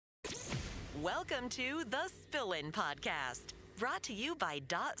Welcome to the Spillin' Podcast, brought to you by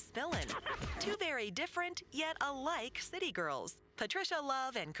Dot Spillin'. Two very different yet alike city girls, Patricia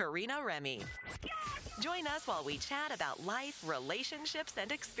Love and Karina Remy. Join us while we chat about life, relationships,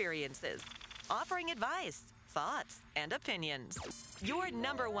 and experiences, offering advice, thoughts, and opinions. Your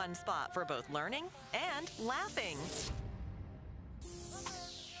number one spot for both learning and laughing.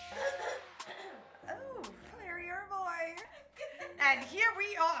 Oh, Clary, your boy. And here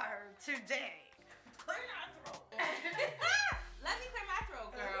we are today. Clear my throat. Let me clear my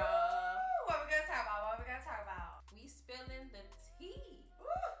throat, girl. Ooh, what we gonna talk about? We spilling the tea. Ooh.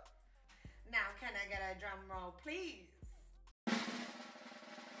 Now, can I get a drum roll, please?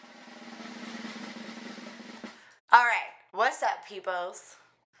 All right, what's up, peoples?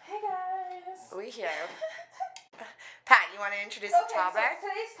 Hey, guys. We here. Pat, you want to introduce the topic? So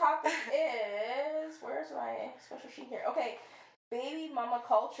today's topic is, where's my special sheet here? Okay, baby mama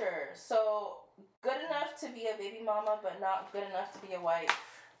culture. So, good enough to be a baby mama, but not good enough to be a wife.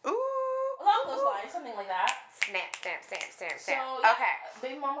 Ooh. Along those lines, something like that. Snap. So, yeah, Okay.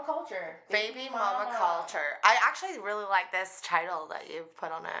 baby mama culture. Baby mama culture. I actually really like this title that you've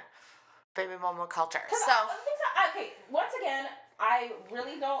put on it. Baby mama culture. So, Okay, once again, I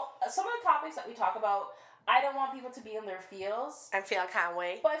really don't, some of the topics that we talk about, I don't want people to be in their feels. I feel kind of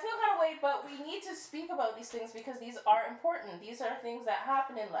way. But I feel kind of way, but we need to speak about these things because these are important. These are things that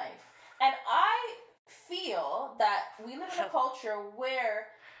happen in life. And I feel that we live in a culture where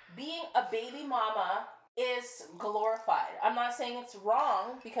being a baby mama is glorified. I'm not saying it's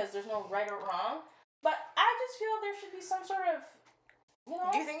wrong because there's no right or wrong, but I just feel there should be some sort of,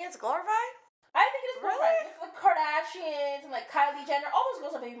 Do you think it's glorified? I think it is Really? glorified. With the Kardashians and like Kylie Jenner, all those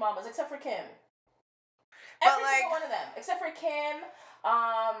girls are baby mamas except for Kim. But, Every single one of them, except for Kim,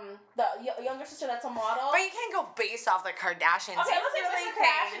 the younger sister that's a model. But you can't go based off the Kardashians. Okay, You let's say really the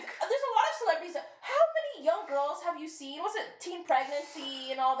Kardashians. think- There's a lot of celebrities. How many young girls have you seen? Was it teen pregnancy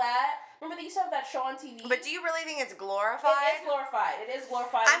and all that? Remember they used to have that show on TV? But do you really think it's It glorified? is glorified. It is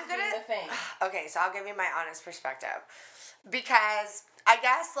glorified. I'm as being gonna- the thing. Okay, so I'll give you my honest perspective. Because I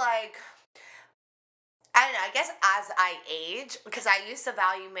guess, I don't know, I guess as I age, because I used to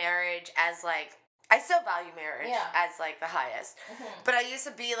value marriage as, I still value marriage as, the highest. Mhm. But I used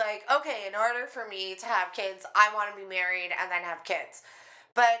to be like, okay, in order for me to have kids, I want to be married and then have kids.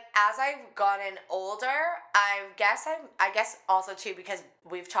 But as I've gotten older, I guess also too, because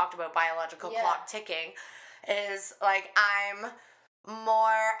we've talked about biological clock ticking, is I'm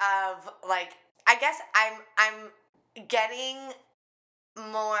more of I guess I'm getting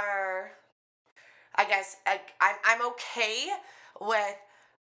more. I guess I'm okay with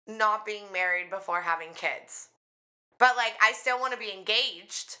not being married before having kids, but I still want to be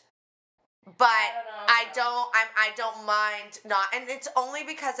engaged. But I don't mind not, and it's only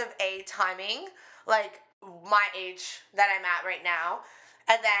because of timing, my age that I'm at right now,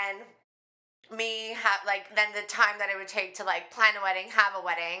 and then me then the time that it would take to plan a wedding, have a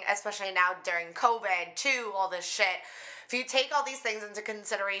wedding, especially now during COVID too, all this shit. If you take all these things into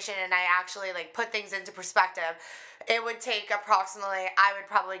consideration and I actually put things into perspective, it would take approximately, I would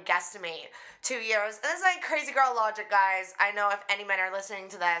probably guesstimate 2 years. And this is crazy girl logic, guys. I know if any men are listening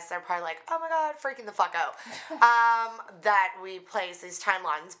to this, they're probably oh my god, freaking the fuck out. That we place these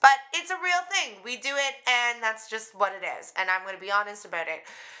timelines. But it's a real thing. We do it and that's just what it is. And I'm going to be honest about it.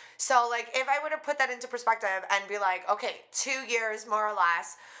 So, if I were to put that into perspective and be okay, 2 years more or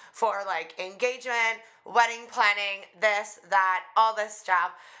less for, engagement, wedding planning, this, that, all this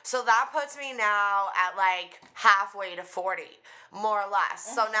stuff. So that puts me now at, halfway to 40, more or less.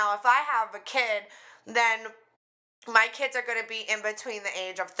 Mm-hmm. So now if I have a kid, then my kids are going to be in between the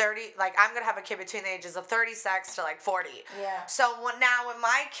age of 30, I'm going to have a kid between the ages of 36 to 40. Yeah. So now when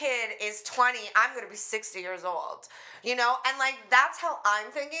my kid is 20, I'm going to be 60 years old, and that's how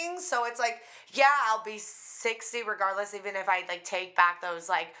I'm thinking. So it's yeah, I'll be 60 regardless, even if I take back those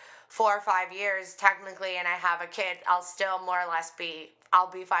 4 or 5 years technically and I have a kid, I'll still more or less I'll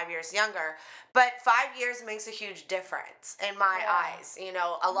be 5 years younger. But 5 years makes a huge difference in my eyes.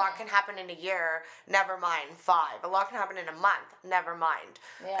 A lot can happen in a year, never mind 5. A lot can happen in a month, never mind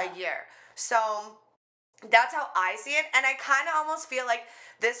a year. So that's how I see it. And I kind of almost feel like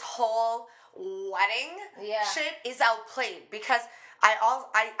this whole wedding shit is outplayed because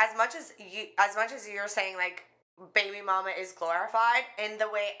as much as you're saying baby mama is glorified in the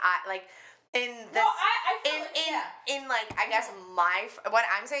way in this No, I feel in like, in yeah. in like I guess what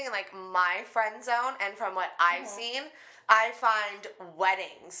I'm saying in like my friend zone and from what I've seen, I find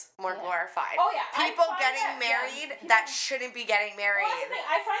weddings more Yeah. glorified. Oh, yeah, I People find getting that, yeah, married people- that shouldn't be getting married. Well, that's the thing.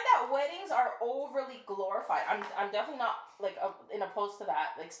 I find that weddings are overly glorified. I'm definitely not like in opposed to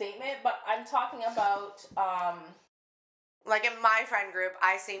that like statement, but I'm talking about Like in my friend group,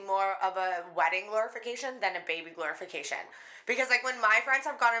 I see more of a wedding glorification than a baby glorification. Because like when my friends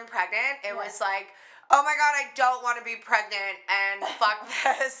have gotten pregnant, it was like, oh my god, I don't want to be pregnant and fuck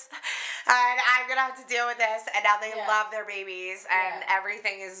this. And I'm gonna have to deal with this. And now they love their babies and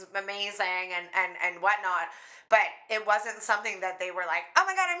everything is amazing and whatnot. But it wasn't something that they were like, oh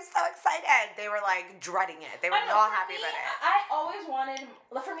my god, I'm so excited. They were like dreading it. They were not happy about it. I always wanted,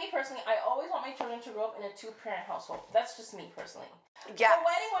 for me personally, I always want my children to grow up in a 2-parent household. That's just me personally. Yes. The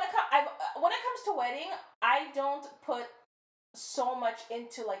wedding, when it comes to wedding, I don't put so much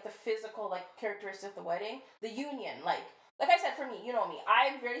into like the physical like characteristics of the wedding, the union. Like I said, for me, you know me,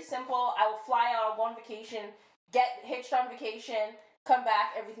 I'm very simple. I will fly out, go on vacation, get hitched on vacation, come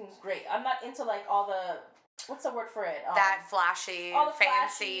back, everything's great. I'm not into like all the, what's the word for it? That flashy, all the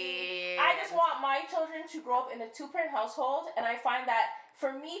fancy. I just want my children to grow up in a 2-parent household, and I find that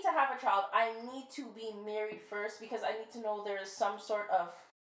for me to have a child, I need to be married first because I need to know there is some sort of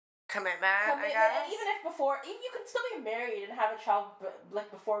commitment, I guess. and even if you could still be married and have a child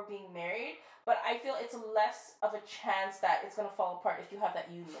like before being married, but I feel it's less of a chance that it's gonna fall apart if you have that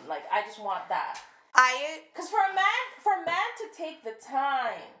union. Like I just want that. Because for a man to take the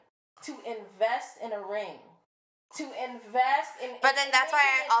time to invest in a ring, to invest in. But then that's why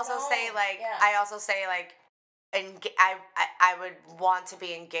I also say I would want to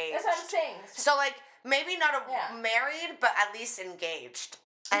be engaged. That's what I'm saying. So like maybe not married, but at least engaged.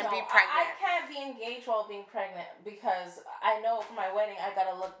 And be pregnant. I can't be engaged while being pregnant because I know for my wedding I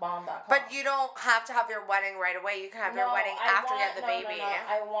gotta look bomb.com. But you don't have to have your wedding right away. You can have your wedding after you have the baby. No.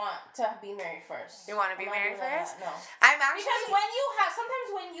 I want to be married first. You want to be married first? No. I'm actually because sometimes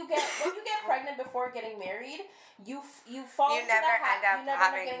when you get pregnant before getting married, you fall into never that end up you never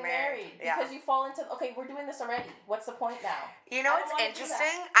having getting married. because you fall into we're doing this already. What's the point now? You know what's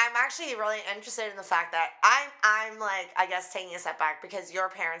interesting? I'm actually really interested in the fact that I'm like I guess taking a step back because your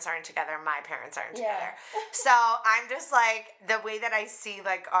parents aren't together, my parents aren't together. So I'm just like the way that I see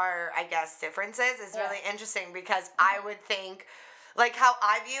like our I guess differences is really interesting because I would think like how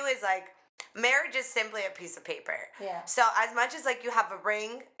I view is like marriage is simply a piece of paper. Yeah. So as much as like you have a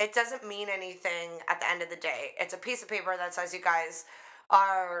ring, it doesn't mean anything at the end of the day. It's a piece of paper that says you guys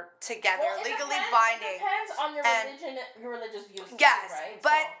are together, legally binding. It depends on your religious views. Yes, too, right?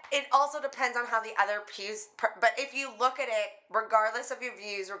 but it also depends on how the other piece. But if you look at it, regardless of your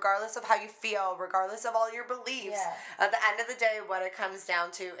views, regardless of how you feel, regardless of all your beliefs, at the end of the day, what it comes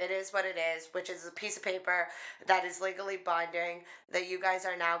down to, it is what it is, which is a piece of paper that is legally binding that you guys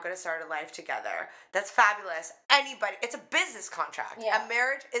are now going to start a life together. That's fabulous. Anybody, it's a business contract. Yeah. A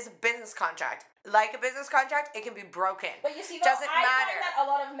marriage is a business contract. Like a business contract, it can be broken. But you see, doesn't I matter. find that a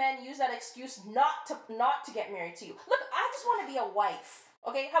lot of men use that excuse not to get married to you. Look, I just want to be a wife.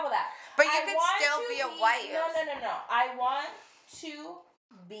 Okay, how about that? But you can still be a wife. No. I want to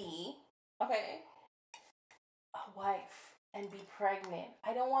be a wife and be pregnant.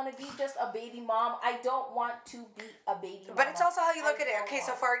 I don't want to be just a baby mom. I don't want to be a baby mom. But it's also how you look at it. Okay,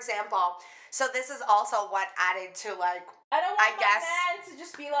 so for example, so this is also what added to like I don't want my man to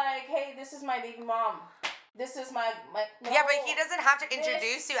just be like, hey, this is my baby mom. This is my no, yeah, but he doesn't have to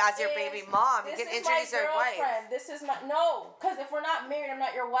introduce you as your baby mom. He can introduce your wife. This is my because if we're not married, I'm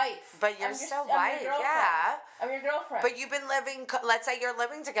not your wife. But you're still wife, yeah. I'm your girlfriend. But you've been living. Let's say you're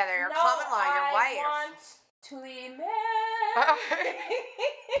living together. You're common law. Your wife. I want to be married.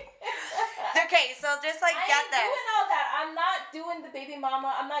 Okay, so just like get this. I'm doing all that. I'm not doing the baby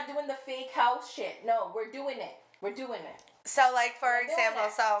mama. I'm not doing the fake house shit. No, we're doing it. We're doing it. So like for example,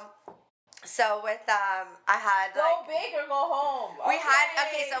 so with I had go big or go home. We had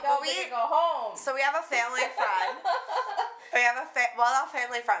go home. So we have a family friend. We have not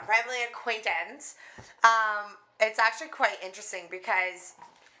family friend, family acquaintance. It's actually quite interesting because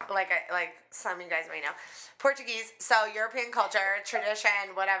like some of you guys may know, Portuguese, so European culture,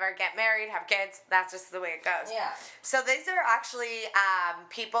 tradition, whatever, get married, have kids, that's just the way it goes. Yeah. So these are actually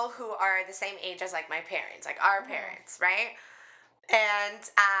people who are the same age as like my parents, like our parents, right? And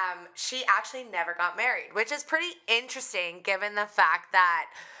she actually never got married, which is pretty interesting given the fact that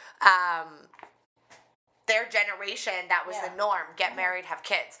their generation, that was the norm, get married, have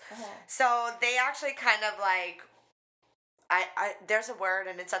kids. So they actually kind of like, I there's a word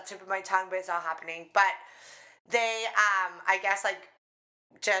and it's on the tip of my tongue, but it's not happening. But they, I guess like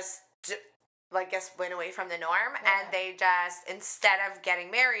just like, guess, went away from the norm, Yeah. and they just, instead of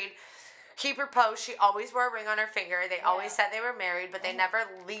getting married, he proposed. She always wore a ring on her finger. They always said they were married, but they never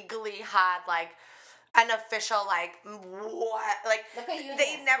legally had, like, an official, like, what, like,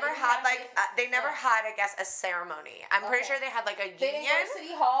 they never had, like, they never had, I guess, a ceremony. I'm pretty sure they had, like, a union. They didn't go to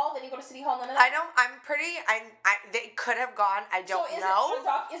City Hall. They didn't go to City Hall. None of that. They could have gone. I don't know.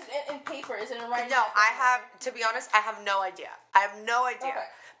 Is it in paper? Is it in writing? No, to be honest, I have no idea. Okay.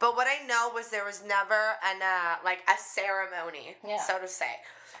 But what I know was there was never like a ceremony, so to say.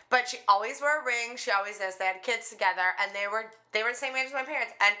 But she always wore a ring. She always does. They had kids together, and they were the same age as my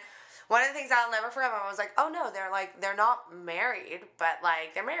parents. And one of the things I'll never forget, my mom was like, "Oh no, they're not married, but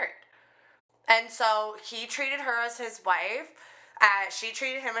like they're married." And so he treated her as his wife. She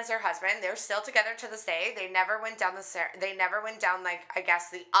treated him as her husband. They're still together to this day. They never went down like, I guess,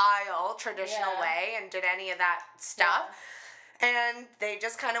 the aisle traditional way and did any of that stuff. Yeah. And they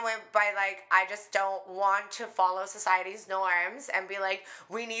just kind of went by, like, I just don't want to follow society's norms and be like,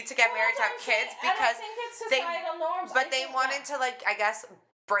 we need to get married to have kids because I don't think it's societal norms. But they wanted to, like, I guess,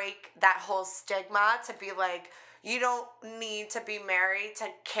 break that whole stigma to be like, you don't need to be married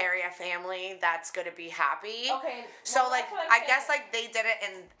to carry a family that's going to be happy. Okay. So, like, I guess, like, they did it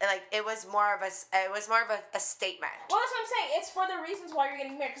in, like, it was more of a statement. Well, that's what I'm saying. It's for the reasons why you're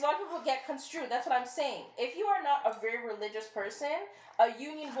getting married. Because a lot of people get construed. That's what I'm saying. If you are not a very religious person, a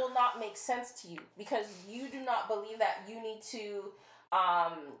union will not make sense to you. Because you do not believe that you need to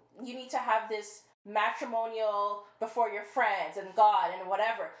have this matrimonial before your friends and God and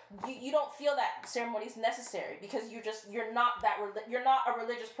whatever. You don't feel that ceremony is necessary because you're not a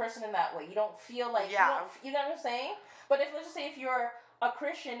religious person in that way. You don't feel like you know what I'm saying? But let's just say if you're a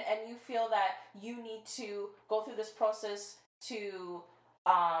Christian and you feel that you need to go through this process to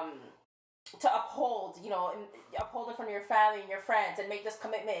uphold in front of your family and your friends and make this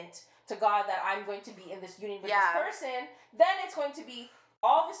commitment to God that I'm going to be in this union with this person, then it's going to be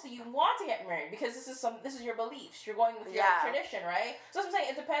obviously you want to get married because this is your beliefs. You're going with your tradition, right? So that's what I'm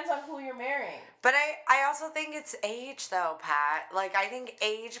saying. It depends on who you're marrying. But I also think it's age though, Pat. Like, I think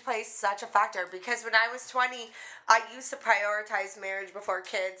age plays such a factor because when I was 20, I used to prioritize marriage before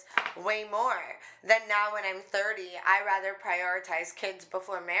kids way more than now when I'm 30. I rather prioritize kids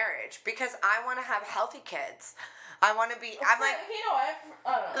before marriage because I want to have healthy kids. I want to be, I'm like, you know what?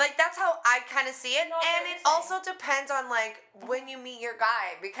 Like, that's how I kind of see it. And it also depends on, like, when you meet your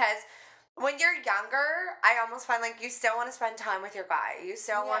guy. Because when you're younger, I almost find, like, you still want to spend time with your guy. You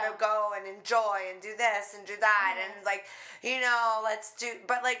still want to go and enjoy and do this and do that. And, like,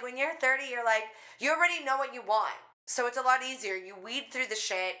 but, like, when you're 30, you're, like, you already know what you want. So it's a lot easier. You weed through the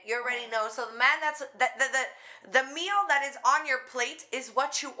shit. You already know. So the man the meal that is on your plate is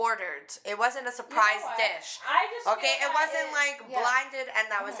what you ordered. It wasn't a surprise dish. It wasn't like blinded and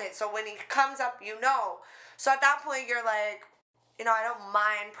that was it. So when he comes up, you know. So at that point, you're like, I don't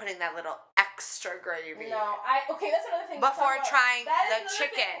mind putting that little extra gravy. No, that's another thing. Before trying the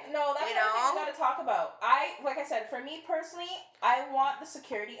chicken. No, that's another thing we gotta talk about. Like I said, for me personally, I want the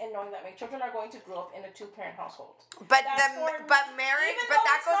security in knowing that my children are going to grow up in a 2-parent household. But that goes back.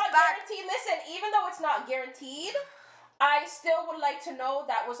 Listen, even though it's not guaranteed, I still would like to know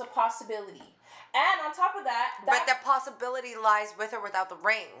that was a possibility. And on top of that, but the possibility lies with or without the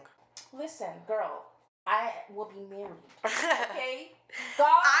ring. Listen, girl. I will be married. Okay? God,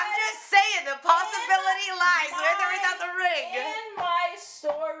 I'm just saying the possibility lies with or without the ring. In my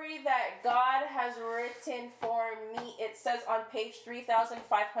story that God has written for me, it says on page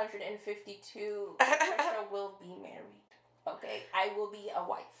 3552, Patricia will be married. Okay? I will be a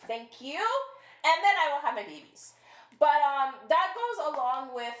wife. Thank you. And then I will have my babies. But that goes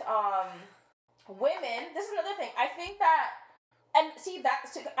along with women. This is another thing. I think that and see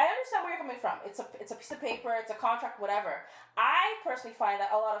I understand where you're coming from. It's a piece of paper, it's a contract, whatever. I personally find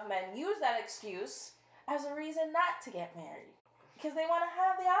that a lot of men use that excuse as a reason not to get married because they want to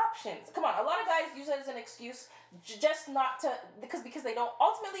have the options. Come on, a lot of guys use it as an excuse just not to because they don't.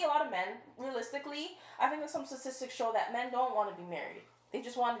 Ultimately, a lot of men, realistically, I think that some statistics show that men don't want to be married. They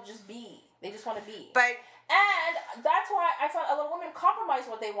just want to be. They just want to be. And that's why I find a lot of women compromise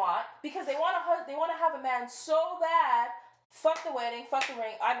what they want because they want to have a man so bad. Fuck the wedding, fuck the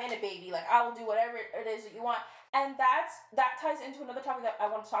ring, I'm in a baby, like, I will do whatever it is that you want. And that ties into another topic that I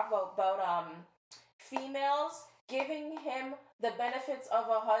want to talk about females giving him the benefits of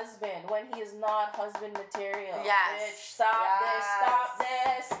a husband when he is not husband material. Yes. Bitch, stop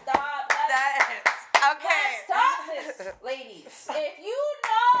this. Okay. Stop this, ladies. If you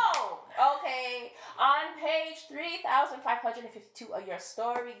know, okay, on page 3552 of your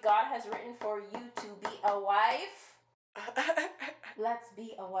story, God has written for you to be a wife. let's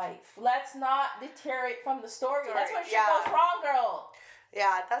be a wife. Let's not deteriorate from the story. That's when shit Yeah. goes wrong, girl.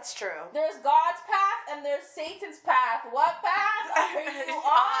 Yeah, that's true. There's God's path and there's Satan's path. What path are you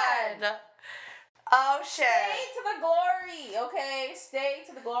on? Oh, shit. Stay to the glory, okay? Stay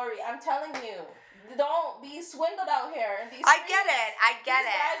to the glory. I'm telling you. Don't be swindled out here. In these I get streets. it. I get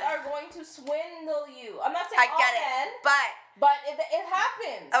These it. guys are going to swindle you. I'm not saying I all get men, it. But, it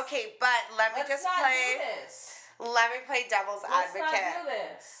happens. okay, but let me Let's just not play. do this. Let me play devil's Let's advocate. not do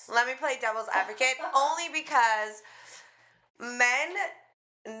this. Let me play devil's advocate only because men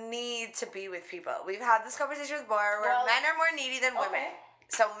need to be with people. We've had this conversation before where Well, men are more needy than women. Okay.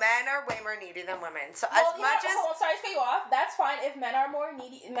 So men are way more needy than women. So Well, as much as hold on, sorry to cut you off. That's fine. If men are more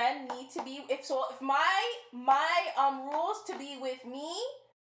needy, men need to be. If my rules to be with me,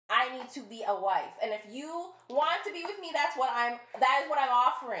 I need to be a wife. And if you want to be with me, that is what I'm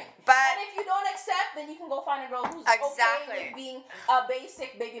offering. But- and if you don't accept, then you can go find a girl who's Exactly. okay with being a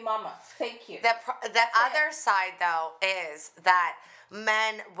basic baby mama. Thank you. the other side though is that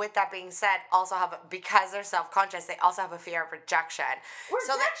men, with that being said, also have, because they're self-conscious, they also have a fear of rejection. Rejection.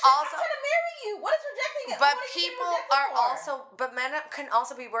 So they I'm also, trying to marry you. What is rejecting it? but What are you getting people rejected are for? also, but men can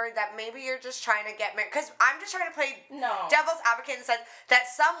also be worried that maybe you're just trying to get married. Because I'm just trying to play No. devil's advocate and says that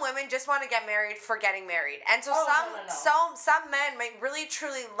some women just want to get married for getting married, and so Oh, some men might really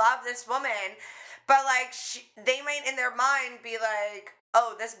truly love this woman, but like they might in their mind be like,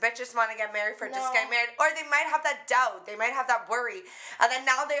 oh, this bitch just want to get married for just No. getting married. Or they might have that doubt. They might have that worry. And then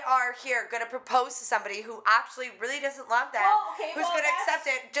now they are here going to propose to somebody who actually really doesn't love them. Who's going to accept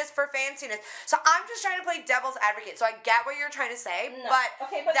it just for fanciness. So I'm just trying to play devil's advocate. So I get what you're trying to say. No.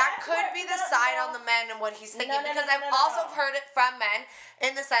 But Okay, but that that's could where- be the no, side no. on the men and what he's thinking. No, because I've also heard it from men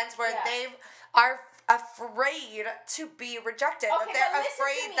in the sense where Yeah. they are afraid to be rejected. Or Okay, they're but listen to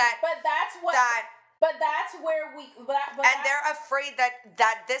afraid me. that... But that's what. But that's where we. But and that- they're afraid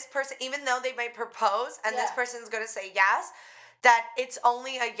that this person, even though they might propose and this Yeah. person's going to say yes, that it's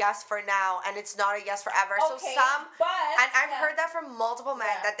only a yes for now and it's not a yes forever. So Okay, some, but and I've yeah. heard that from multiple men,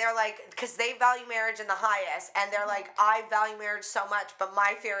 Yeah. that they're like, because they value marriage in the highest, and they're like, I value marriage so much, but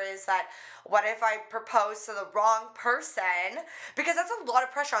my fear is that what if I propose to the wrong person? Because that's a lot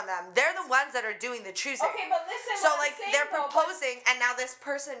of pressure on them. They're the ones that are doing the choosing. Okay, but listen. So what I'm like saying, they're though, proposing, and now this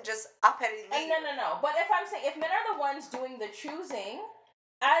person just uppity leaves. No. But if I'm saying, if men are the ones doing the choosing,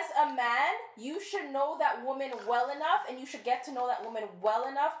 as a man, you should know that woman well enough, and you should get to know that woman well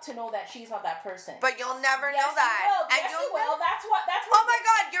enough to know that she's not that person. But you'll never yes, know that. You will. And Yes, you'll you will. That's what. Oh my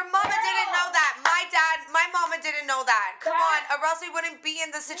God, your mama Girl. didn't know that. My mama didn't know that. Come on, or else we wouldn't be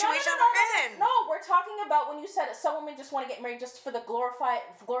in the situation we're in. No, we're talking about when you said some women just want to get married just for the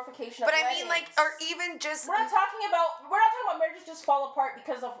glorification of But I mean, like, weddings. or even just. We're not talking about marriages just fall apart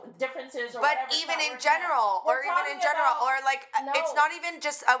because of differences or But whatever. It's even not in working out. general, We're or even in talking general, about- or like, No. it's not even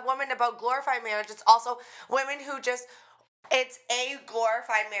just a woman about glorifying marriage. It's also women who just, it's A,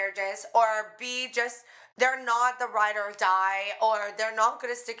 glorified marriages, or B, just they're not the ride or die, or they're not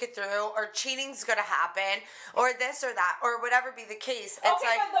going to stick it through, or cheating's going to happen, or this or that, or whatever be the case. It's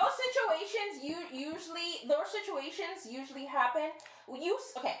Okay, like, but those situations usually happen.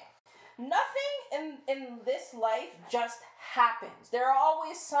 Nothing in this life just happens. There are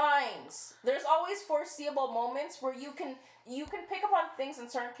always signs. There's always foreseeable moments where you can pick up on things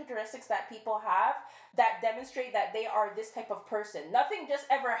and certain characteristics that people have that demonstrate that they are this type of person. Nothing just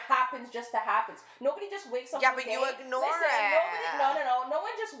ever happens just to happen. Nobody just wakes up. yeah, one but day. you ignore Listen, it. No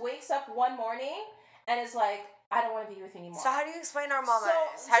one just wakes up one morning and is like, I don't want to be with you anymore. So how do you explain our mamas?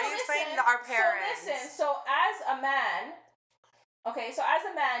 How do you explain our parents? So as a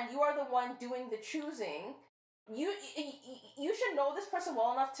man, you are the one doing the choosing. You should know this person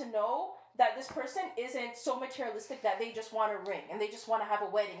well enough to know that this person isn't so materialistic that they just want a ring and they just want to have a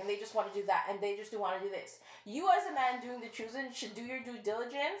wedding and they just want to do that and they just do want to do this. You as a man doing the choosing should do your due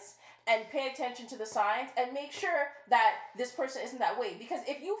diligence and pay attention to the signs and make sure that this person isn't that way. Because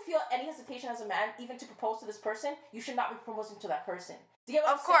if you feel any hesitation as a man, even to propose to this person, you should not be proposing to that person. Do you get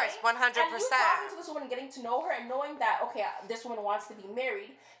what Of I'm course, saying? 100%. And you talking to this woman, getting to know her, and knowing that, okay, this woman wants to be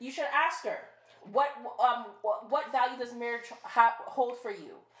married, you should ask her, what value does marriage hold for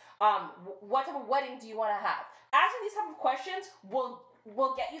you? What type of wedding do you want to have? Asking these type of questions will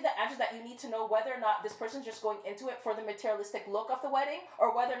get you the answers that you need to know whether or not this person's just going into it for the materialistic look of the wedding,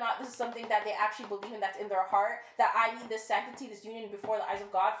 or whether or not this is something that they actually believe in, that's in their heart, that I need this sanctity, this union before the eyes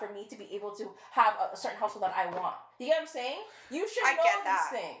of God for me to be able to have a certain household that I want. You get what I'm saying? You should know these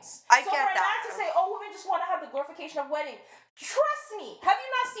things. I so get for a man to say, oh, women just want to have the glorification of wedding, trust me, have you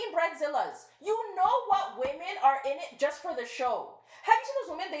not seen Breadzillas? You know what women are in it just for the show. Have you seen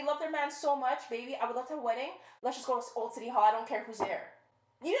those women? They love their man so much, baby. I would love to have a wedding. Let's just go to Old City Hall. I don't care who's there.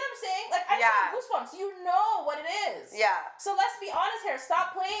 You know what I'm saying? Like, I just have goosebumps. You know what it is. Yeah. So let's be honest here.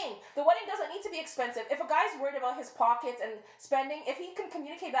 Stop playing. The wedding doesn't need to be expensive. If a guy's worried about his pockets and spending, if he can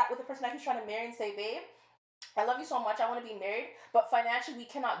communicate that with the person that he's trying to marry and say, babe, I love you so much. I want to be married, but financially we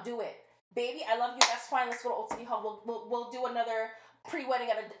cannot do it. Baby, I love you. That's fine. Let's go to Old City Hall. We'll do another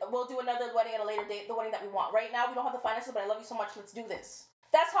we'll do another wedding at a later date. The wedding that we want. Right now we don't have the finances, but I love you so much. Let's do this.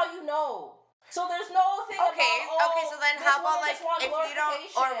 That's how you know. So there's no thing about, okay, so then how about like if you don't,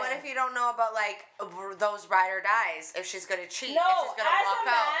 or what if you don't know about like those ride or dies, if she's gonna cheat, if she's gonna walk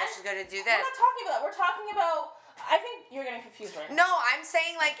out, if she's gonna do this. We're not talking about that. We're talking about, I think you're getting confused right now. No, I'm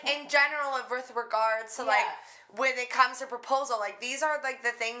saying like in general with regards to like when it comes to proposal, like these are like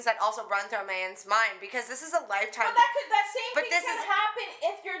the things that also run through a man's mind because this is a lifetime. But that same thing can happen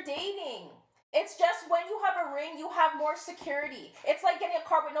if you're dating. It's just when you have a ring, you have more security. It's like getting a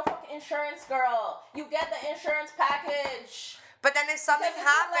car with no fucking insurance, girl. You get the insurance package. But then if something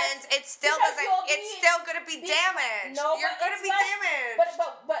happens, it still doesn't. It's still gonna be damaged. No, you're gonna be damaged.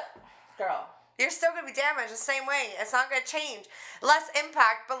 But, girl, you're still gonna be damaged the same way. It's not gonna change. Less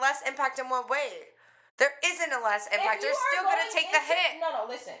impact, but less impact in what way? There isn't a less impact. You're still gonna take the hit. No,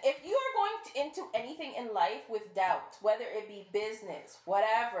 listen. If you are going into anything in life with doubt, whether it be business,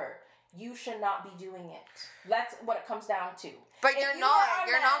 whatever, you should not be doing it. That's what it comes down to. But you're not.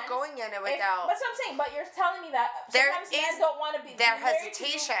 You're not going in it without. That's what I'm saying. But you're telling me that sometimes men don't want to be. Their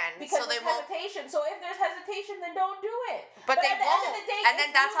hesitation, because so they there's won't. hesitation. So if there's hesitation, then don't do it. But they at the won't. End of the day, and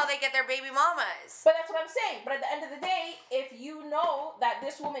then that's how they get their baby mamas. But that's what I'm saying. But at the end of the day, if you know that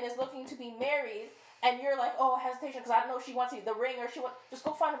this woman is looking to be married, and you're like, oh, hesitation, because I don't know if she wants the ring or just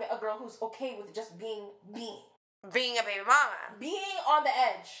go find a girl who's okay with just being. Being a baby mama. Being on the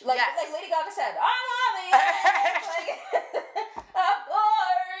edge. Like Lady Gaga said, I'm on the edge. Like, of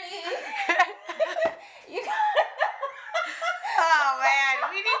glory. Oh, man.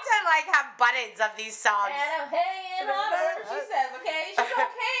 We need to, like, have buttons of these songs. And I'm hanging on her, she says, okay? She's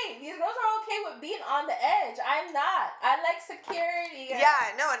okay. These girls are okay with being on the edge. I'm not. I like security. Girl.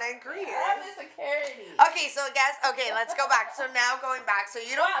 Yeah, no, and I agree. I like security. Okay, so let's go back. So now going back. So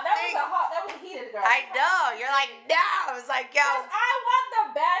you don't think... that was a heated girl. I know. You're like, no. I was like, yo. Because I want the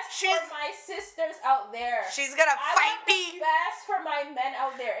best for my sisters out there. She's gonna fight me. The best for my men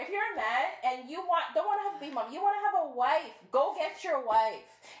out there. If you're a man and you don't want to have a baby mama, you want to have a wife, go get your wife.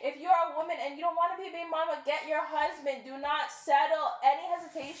 If you're a woman and you don't want to be a baby mama, get your husband. Do not settle. Any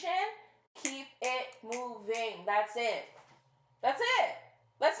hesitation, keep it moving. That's it. That's it.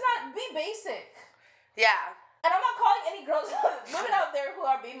 Let's not be basic. Yeah. And I'm not calling any girls, women out there who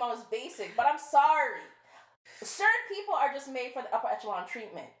are baby mamas basic, but I'm sorry. Certain people are just made for the upper echelon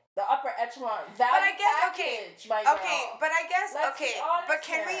treatment. The upper echelon value but I guess, package, my girl. But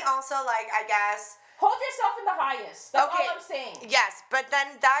can we also, like, I guess... Hold yourself in the highest. That's all I'm saying. Yes, but then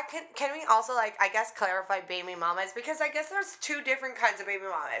that can we also, like, I guess clarify baby mamas? Because I guess there's two different kinds of baby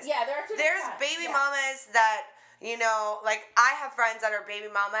mamas. Yeah, there are two There's different kinds. baby mamas that, you know, like, I have friends that are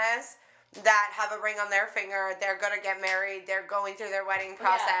baby mamas that have a ring on their finger. They're going to get married. They're going through their wedding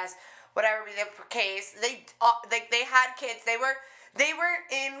process. Whatever be the case. They had kids. They were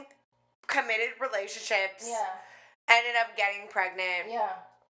in committed relationships. Yeah. Ended up getting pregnant. Yeah.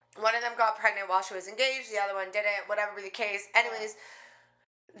 One of them got pregnant while she was engaged. The other one didn't. Whatever be the case. Anyways,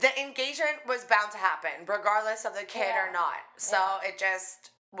 the engagement was bound to happen, regardless of the kid or not. So it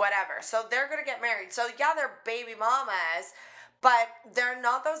just, whatever. So they're going to get married. So yeah, they're baby mamas, but they're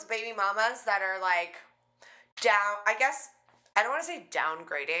not those baby mamas that are like down, I guess, I don't want to say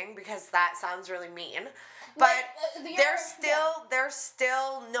downgrading because that sounds really mean. But they're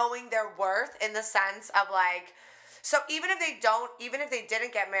still knowing their worth in the sense of like, so even if they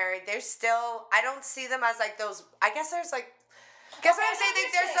didn't get married, they're still, I don't see them as like those, I guess there's like, guess what I'm saying?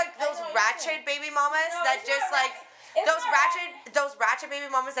 There's like those ratchet baby mamas that just like, those ratchet baby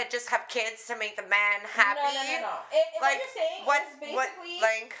mamas that just have kids to make the man happy. No. Like, what you're saying is basically,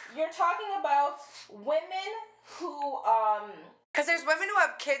 you're talking about women who, because there's women who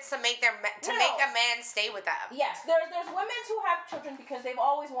have kids to make make a man stay with them. Yes, there's women who have children because they've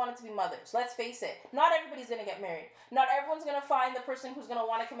always wanted to be mothers. Let's face it. Not everybody's going to get married. Not everyone's going to find the person who's going to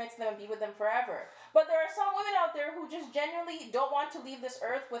want to commit to them and be with them forever. But there are some women out there who just genuinely don't want to leave this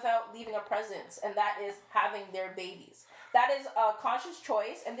earth without leaving a presence, and that is having their babies. that is a conscious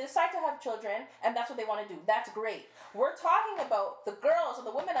choice and they decide to have children and that's what they want to do. That's great. We're talking about the girls or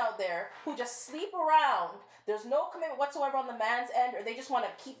the women out there who just sleep around. There's no commitment whatsoever on the man's end, or they just want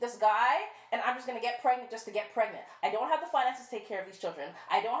to keep this guy, and I'm just going to get pregnant just to get pregnant. I don't have the finances to take care of these children.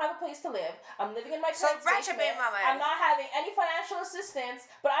 I don't have a place to live. I'm living in my parents' basement. I'm not having any financial assistance,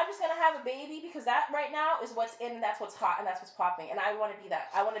 but I'm just going to have a baby because that right now is what's in and that's what's hot and that's what's popping. And I want to be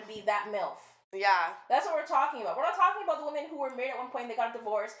that. I want to be that MILF. Yeah. That's what we're talking about. We're not talking about the women who were married at one point and they got a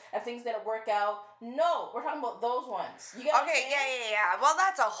divorce and things didn't work out. No, we're talking about those ones. You get what I'm saying? Yeah. Well,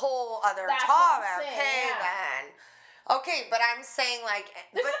 that's a whole other That's topic. what I'm saying, Okay, yeah. then. Okay, but I'm saying, like...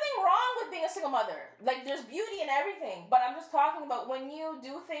 There's nothing wrong with being a single mother. Like, there's beauty in everything. But I'm just talking about when you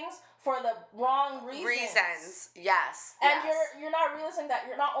do things for the wrong reasons. Yes. And yes. you're not realizing that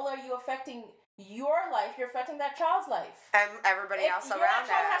you're not only are you affecting your life, you're affecting that child's life. And everybody else around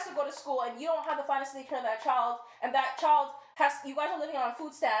that child has to go to school and you don't have the finances to take care of that child, and that child you guys are living on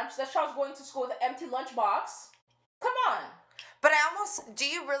food stamps, that child's going to school with an empty lunchbox. Come on. But do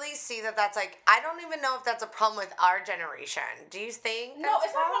you really see that that's like, I don't even know if that's a problem with our generation. Do you think? No,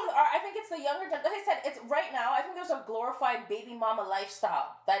 it's not a problem with our, I think it's the younger generation. Like I said, it's right now, I think there's a glorified baby mama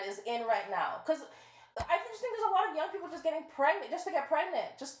lifestyle that is in right now. Because I just think there's a lot of young people just getting pregnant, just to get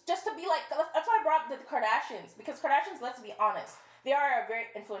pregnant. Just to be like, that's why I brought up the Kardashians. Because Kardashians, let's be honest, they are a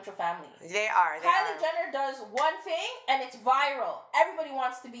very influential family. They are. Kylie Jenner does one thing and it's viral. Everybody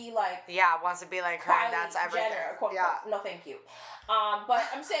wants to be like... Yeah, wants to be like her, and that's everything. Jenner, quote, unquote. No, thank you. But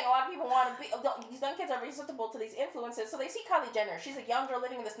I'm saying a lot of people want to be... These young kids are very susceptible to these influences. So they see Kylie Jenner. She's a young girl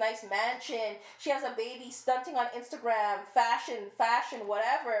living in this nice mansion. She has a baby stunting on Instagram. Fashion,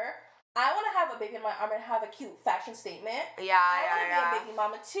 whatever. I want to have a baby in my arm and have a cute fashion statement. Yeah. I want to be a baby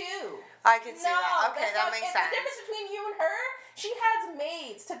mama too. I can see that. Okay, that makes sense. The difference between you and her, she has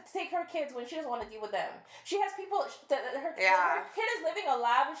maids to take her kids when she doesn't want to deal with them. She has people her kid is living a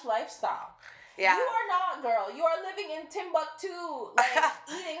lavish lifestyle. Yeah. You are not, girl. You are living in Timbuktu, like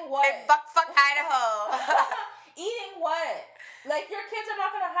eating what? In buckfuck Idaho. Eating what? Like, your kids are not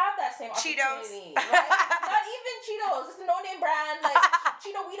going to have that same opportunity. Cheetos. Right? Not even Cheetos. It's a no-name brand, like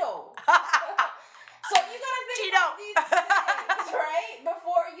Cheeto-Weedo. So you got to think about these things, right?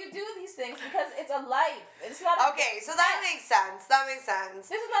 Before you do these things, because it's a life. It's not okay, so that makes sense. That makes sense.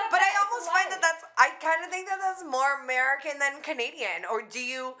 This is not a But pet, I almost find I kind of think that that's more American than Canadian. Or do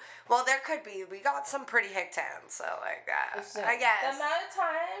you... Well, there could be. We got some pretty hick towns, so like that. I guess. The amount of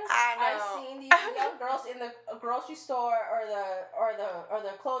times I've seen these young girls in the grocery store or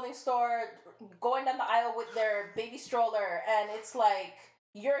the clothing store going down the aisle with their baby stroller, and it's like,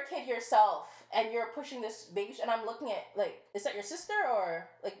 you're a kid yourself and you're pushing this baby, and I'm looking at, like, is that your sister or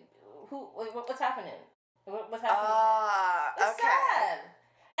like what's happening? What's happening? It's sad.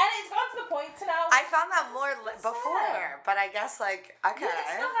 And it's gone to the point to now. I found that more before, but I guess okay. Yeah,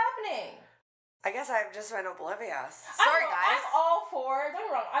 it's still happening. I guess I've just been oblivious. Sorry, guys. I'm all for, don't get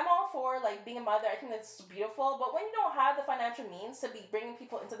me wrong, I'm all for, like, being a mother. I think that's beautiful. But when you don't have the financial means to be bringing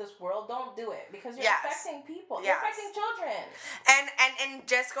people into this world, don't do it. Because you're affecting people. You're affecting children. And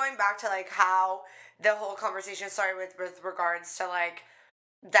just going back to, like, how the whole conversation started with regards to, like,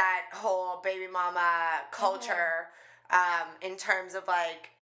 that whole baby mama culture, in terms of,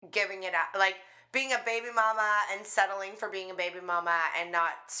 like, giving it out, like, being a baby mama and settling for being a baby mama and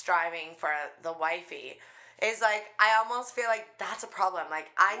not striving for the wifey is, like, I almost feel like that's a problem.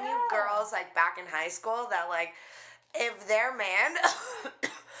 Like, I knew girls, like, back in high school that, like, if their man...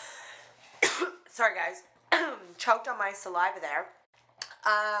 Sorry, guys. Choked on my saliva there.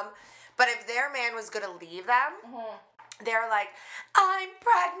 But if their man was going to leave them... They're like, I'm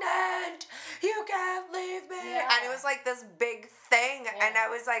pregnant. You can't leave me. Yeah. And it was like this big thing. Yeah. And I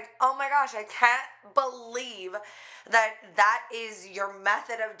was like, oh my gosh, I can't believe that is your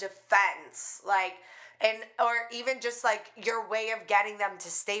method of defense. Like, or even just like your way of getting them to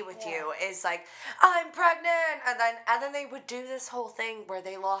stay with you is like, I'm pregnant. And then they would do this whole thing where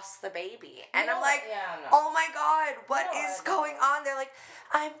they lost the baby. And I'm like, oh my God, what is going on? They're like,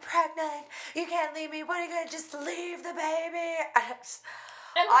 I'm pregnant. You can't leave me. What are you going to just leave the baby? I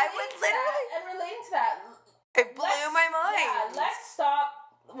would literally. And relating to that. It blew my mind. Yeah, let's stop.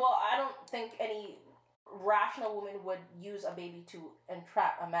 Well, I don't think any rational woman would use a baby to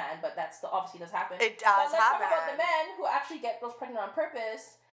entrap a man, but obviously does happen. It does happen. Let's talk about the men who actually get those pregnant on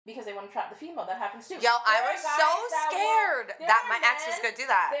purpose because they want to trap the female. That happens too. Yo, I was so scared that my ex was going to do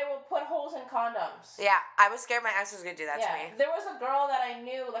that. They will put holes in condoms. Yeah, I was scared my ex was going to do that to me. There was a girl that I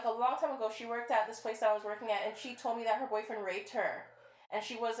knew like a long time ago. She worked at this place that I was working at, and she told me that her boyfriend raped her. and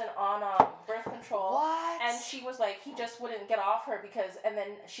she wasn't on birth control. What? And she was like, he just wouldn't get off her because, and then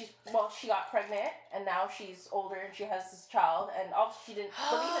she got pregnant, and now she's older and she has this child, and obviously she didn't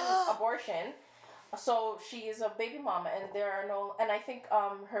believe in abortion. So she is a baby mama, and there are no, and I think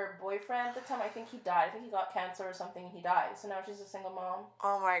her boyfriend at the time, I think he died. I think he got cancer or something, and he died. So now she's a single mom.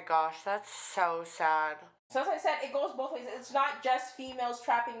 Oh my gosh, that's so sad. So as I said, it goes both ways. It's not just females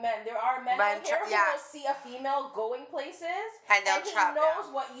trapping men. There are men out here who will see a female going places, and he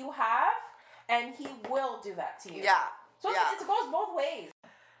knows what you have, and he will do that to you. Yeah. So it goes both ways.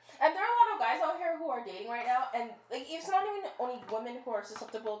 And there are a lot of guys out here who are dating right now, and like it's not even only women who are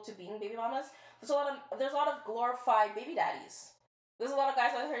susceptible to being baby mamas. There's a lot of glorified baby daddies. There's a lot of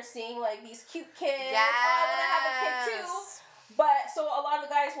guys out here seeing like these cute kids. Yes. Oh, I want to have a kid too. But so a lot of the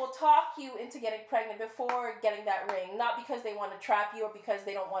guys will talk you into getting pregnant before getting that ring, not because they want to trap you or because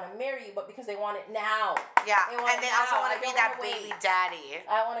they don't want to marry you, but because they want it now. Yeah, and they also want to be that baby daddy.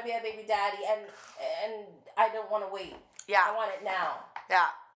 I want to be a baby daddy, and I don't want to wait. Yeah, I want it now.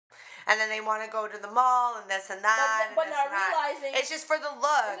 Yeah. And then they want to go to the mall and this and that. But not realizing it's just for the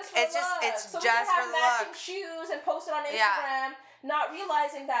look. It's just so for the have look. Matching shoes and post it on Instagram. Not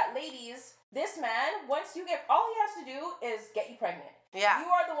realizing that, ladies, this man, once you get, all he has to do is get you pregnant. Yeah. You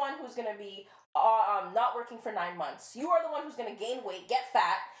are the one who's gonna be not working for 9 months. You are the one who's gonna gain weight, get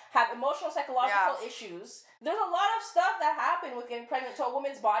fat, have emotional, psychological issues. There's a lot of stuff that happen with getting pregnant to a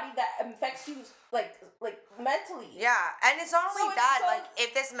woman's body that affects you like mentally. Yeah, and it's not only that, like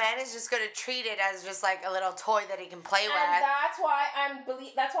if this man is just gonna treat it as just like a little toy that he can play with. And that's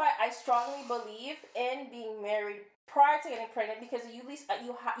why I strongly believe in being married prior to getting pregnant, because you at least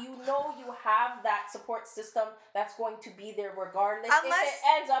you have that support system that's going to be there regardless if it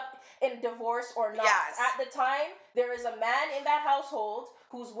ends up in divorce or not. Yes. At the time, there is a man in that household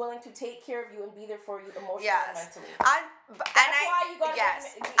who's willing to take care of you and be there for you emotionally and mentally. I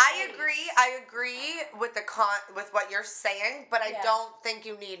agree with with what you're saying, but I don't think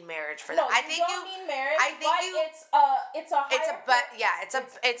you need marriage for that. I think you need marriage.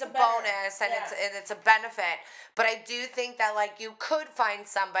 It's a bonus and it's a benefit. But I do think that like you could find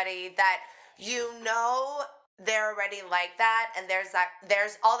somebody that they're already like that, and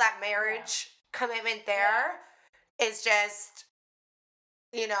there's all that marriage commitment there. It's just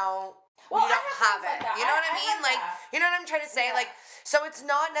you don't have it. Like you know what I mean? Like, you know what I'm trying to say? Yeah. Like, so it's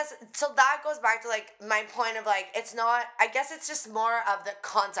not necessarily, so that goes back to like my point of like, it's not, I guess it's just more of the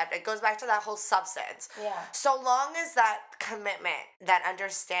concept. It goes back to that whole substance. Yeah. So long as that commitment, that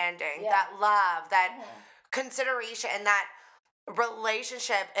understanding, that love, that consideration, and that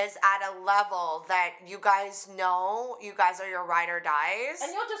relationship is at a level that you guys know you guys are your ride or dies.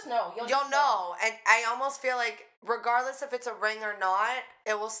 And you'll just know. You'll know. And I almost feel like regardless if it's a ring or not,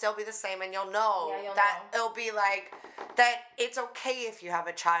 it will still be the same, and you'll know it'll be like that it's okay if you have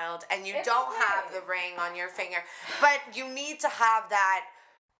a child and you don't have the ring on your finger. But you need to have that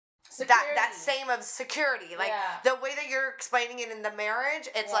that same of security. Like the way that you're explaining it in the marriage,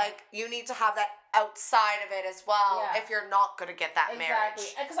 it's like you need to have that outside of it as well if you're not going to get that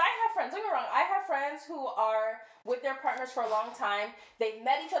marriage. Because I have friends, don't get me wrong, I have friends who are with their partners for a long time. They've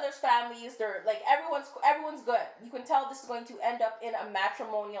met each other's families. They're like, everyone's good. You can tell this is going to end up in a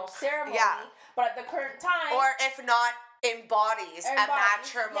matrimonial ceremony. Yeah. But at the current time, or if not, embodies a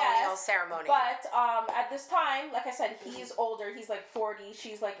matrimonial ceremony. But at this time, like I said, he's older. He's like 40.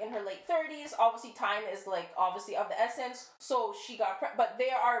 She's like in her late 30s. Obviously, time is like obviously of the essence. So she got but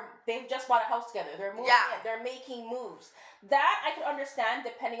they've just bought a house together. They're moving in. They're making moves. That I can understand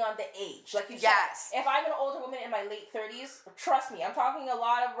depending on the age. Like you said, if I'm an older woman in my late 30s, trust me, I'm talking a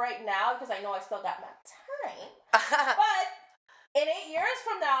lot of right now because I know I still got my time. But in 8 years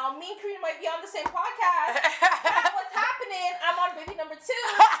from now, me and Karina might be on the same podcast. What's happening? I'm on baby number 2.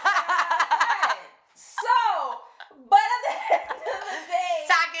 So, but at the end of the day,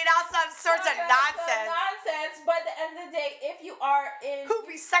 talking all some sorts of nonsense. But at the end of the day, if you are in, who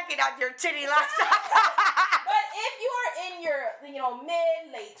be sucking on your titty last time? But if you are in your,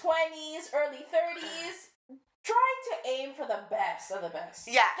 mid, late 20s, early 30s. Try to aim for the best of the best.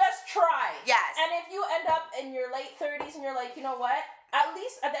 Yes. Just try. Yes. And if you end up in your late 30s and you're like, you know what? At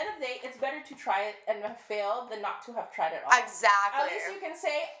least at the end of the day, it's better to try it and have failed than not to have tried it all. Exactly. At least you can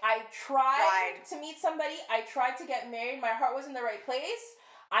say, I tried to meet somebody. I tried to get married. My heart was in the right place.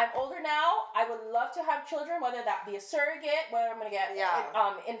 I'm older now. I would love to have children, whether that be a surrogate, whether I'm going to get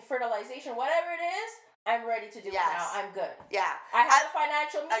in fertilization, whatever it is. I'm ready to do it now. I'm good. Yeah. I have the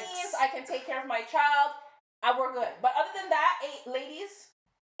financial means. I can take care of my child. We're good. But other than that, ladies,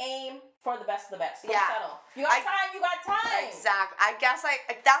 aim for the best of the best. Don't settle. You got time, you got time. Exactly. I guess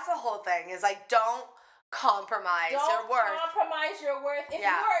that's the whole thing is don't compromise Don't your worth. compromise your worth. If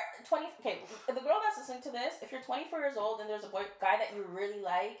Yeah. you're 20, okay, the girl that's listening to this, if you're 24 years old and there's a guy that you really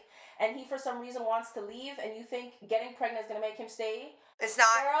like, and he for some reason wants to leave, and you think getting pregnant is gonna make him stay, It's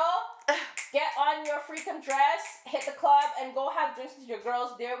not. girl, get on your freaking dress, hit the club, and go have drinks with your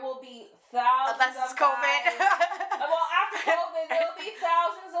girls. There will be thousands Unless it's of COVID. guys. Well, after COVID, there will be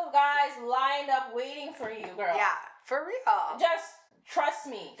thousands of guys lined up waiting for you, girl. Yeah, for real. Just trust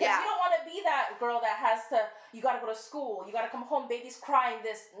me. Because Yeah. you don't want to be that girl that has to, you got to go to school, you got to come home, baby's crying,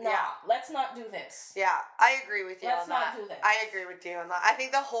 this. No, Yeah. let's not do this. Yeah, I agree with you Let's on that. not do this. I agree with you on that. I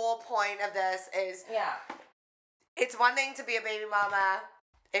think the whole point of this is Yeah. it's one thing to be a baby mama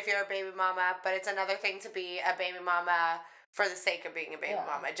if you're a baby mama, but it's another thing to be a baby mama for the sake of being a baby Yeah.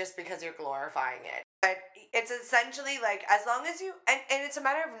 mama, just because you're glorifying it. But it's essentially like, as long as you, and it's a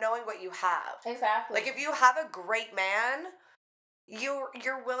matter of knowing what you have. Exactly. Like, if you have a great man,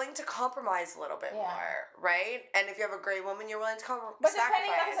 you're willing to compromise a little bit Yeah. more, right? And if you have a great woman, you're willing to But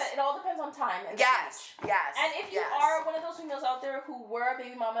depending, like I sacrifice. said, it all depends on time and Yes, age. yes. And if you yes. are one of those females out there who were a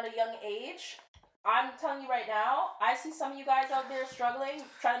baby mama at a young age, I'm telling you right now, I see some of you guys out there struggling,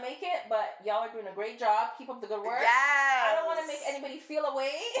 trying to make it, but y'all are doing a great job. Keep up the good work. Yes. I don't want to make anybody feel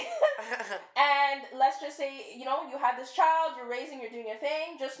away. And let's just say, you know, you have this child, you're raising, you're doing your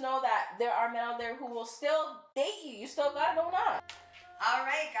thing. Just know that there are men out there who will still date you. You still got it going on. All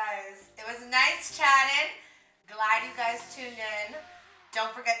right, guys. It was nice chatting. Glad you guys tuned in.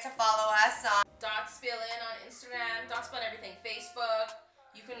 Don't forget to follow us on .spillin on Instagram, .spillin everything, Facebook.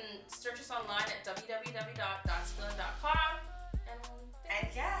 You can search us online at www.spillin.com. And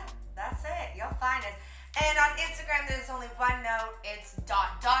yeah, that's it. You'll find us. And on Instagram, there's only one note. It's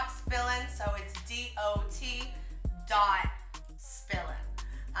 .spillin, so it's DOT.spillin.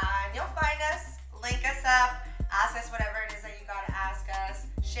 And you'll find us, link us up, ask us whatever it is that you gotta ask us.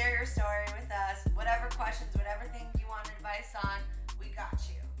 Share your story with us. Whatever questions, whatever thing you want advice on, we got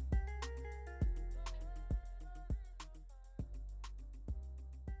you.